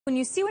When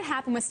you see what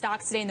happened with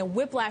stocks today and the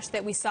whiplash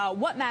that we saw,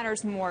 what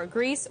matters more,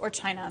 Greece or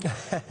China?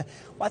 Well,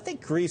 I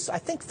think Greece,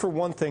 for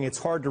one thing, it's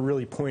hard to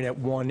really point at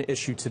one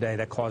issue today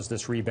that caused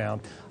this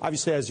rebound.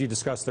 Obviously, as you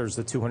discussed, there's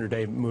the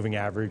 200-day moving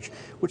average,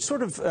 which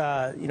sort of,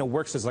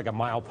 works as like a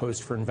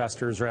milepost for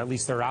investors, or at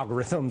least their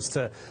algorithms,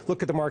 to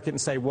look at the market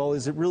and say, well,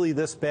 is it really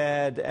this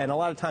bad? And a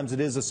lot of times it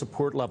is a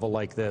support level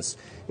like this.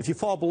 If you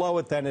fall below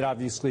it, then it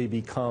obviously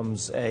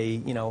becomes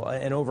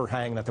an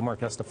overhang that the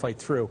market has to fight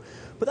through.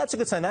 But that's a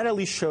good sign. That at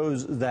least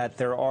shows that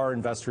there are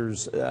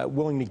investors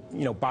willing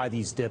to, buy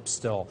these dips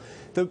still.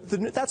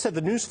 That said,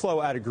 the news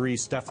flow out of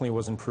Greece definitely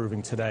was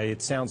improving today.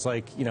 It sounds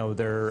like,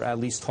 they're at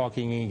least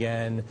talking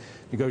again.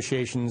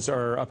 Negotiations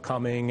are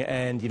upcoming,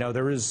 and,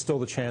 there is still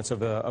the chance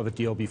of a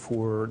deal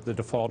before the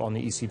default on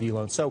the ECB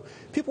loan. So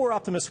people were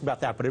optimistic about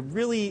that, but it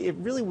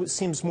really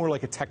seems more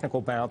like a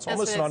technical bounce,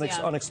 almost an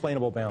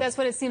unexplainable bounce. That's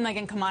what it seemed like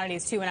in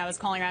commodities, too, when I was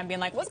calling around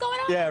being like, what's going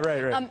on? Yeah,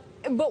 right.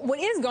 But what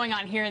is going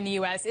on here in the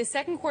U.S. is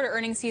second quarter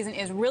earnings season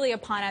is really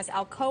upon us.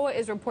 Alcoa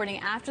is reporting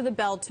after the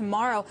bell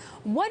tomorrow.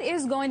 What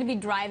is going to be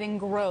driving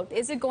growth?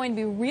 Is it going to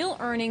be real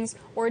earnings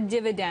or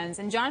dividends?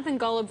 And Jonathan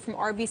Golub from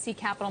RBC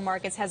Capital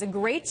Markets has a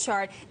great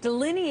chart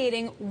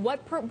delineating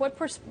what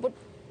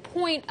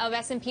point of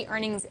S&P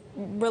earnings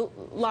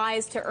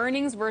lies to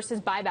earnings versus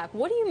buyback.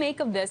 What do you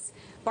make of this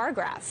bar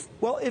graph?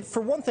 Well,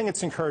 for one thing,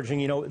 it's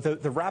encouraging.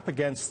 The rap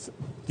against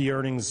the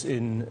earnings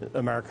in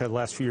America the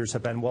last few years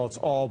have been, well, it's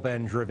all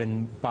been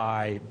driven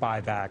by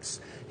buybacks,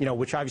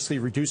 which obviously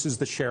reduces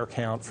the share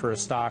count for a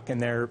stock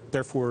and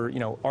therefore,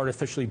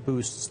 artificially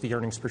boosts the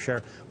earnings per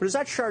share. But as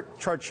that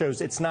chart shows,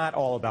 it's not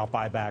all about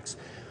buybacks.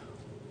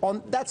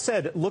 That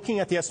said, looking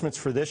at the estimates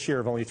for this year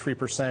of only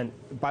 3%,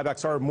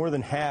 buybacks are more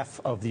than half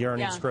of the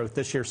earnings growth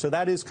this year. So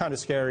that is kind of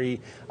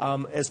scary.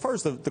 As far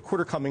as the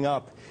quarter coming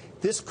up,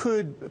 this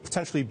could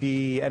potentially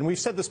be, and we've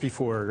said this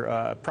before,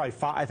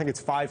 I think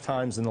it's 5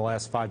 times in the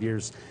last 5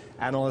 years,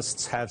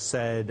 analysts have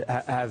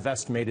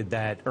estimated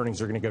that earnings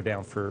are going to go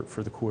down for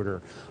the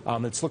quarter.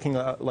 It's looking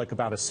like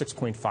about a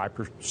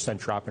 6.5%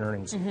 drop in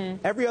earnings.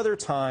 Every other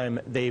time,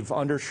 they've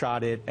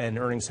undershot it, and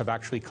earnings have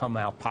actually come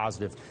out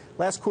positive.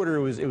 Last quarter,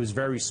 it was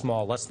very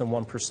small, less than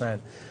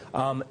 1%.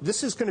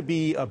 This is going to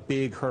be a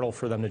big hurdle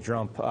for them to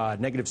jump.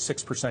 Negative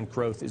 6%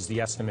 growth is the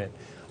estimate.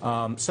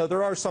 So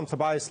there are some.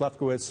 Tobias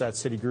Lefkowitz at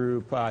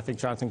Citigroup, I think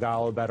Jonathan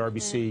Golub at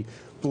RBC,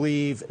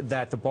 believe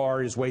that the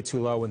bar is way too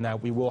low and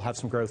that we will have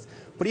some growth.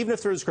 But even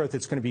if there is growth,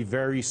 it's going to be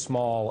very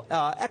small.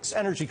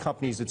 Ex-energy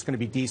companies, it's going to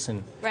be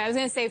decent. Right. I was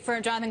going to say, for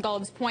Jonathan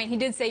Golub's point, he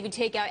did say if you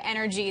take out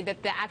energy,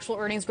 that the actual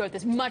earnings growth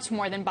is much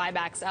more than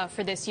buybacks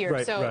for this year.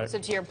 Right, so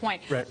to your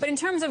point. Right. But in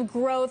terms of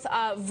growth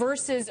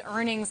versus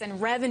earnings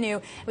and revenue,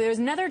 there's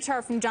another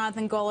chart from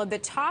Jonathan Golub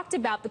that talked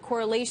about the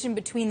correlation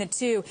between the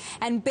two.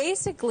 And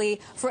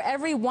basically, for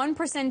every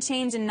 1%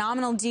 change in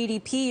nominal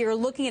GDP, you're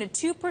looking at a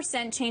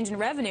 2% change in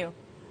revenue.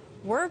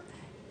 We're,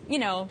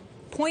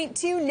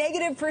 0.2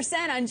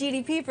 negative% on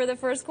GDP for the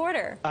first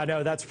quarter. I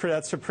know, that's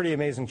a pretty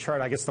amazing chart.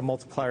 I guess the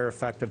multiplier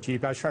effect of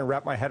GDP. I was trying to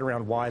wrap my head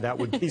around why that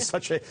would be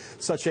such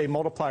a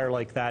multiplier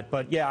like that.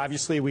 But yeah,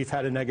 obviously we've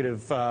had a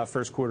negative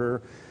first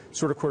quarter,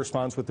 sort of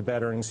corresponds with the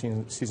bad earnings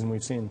season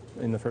we've seen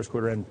in the first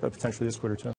quarter and potentially this quarter too.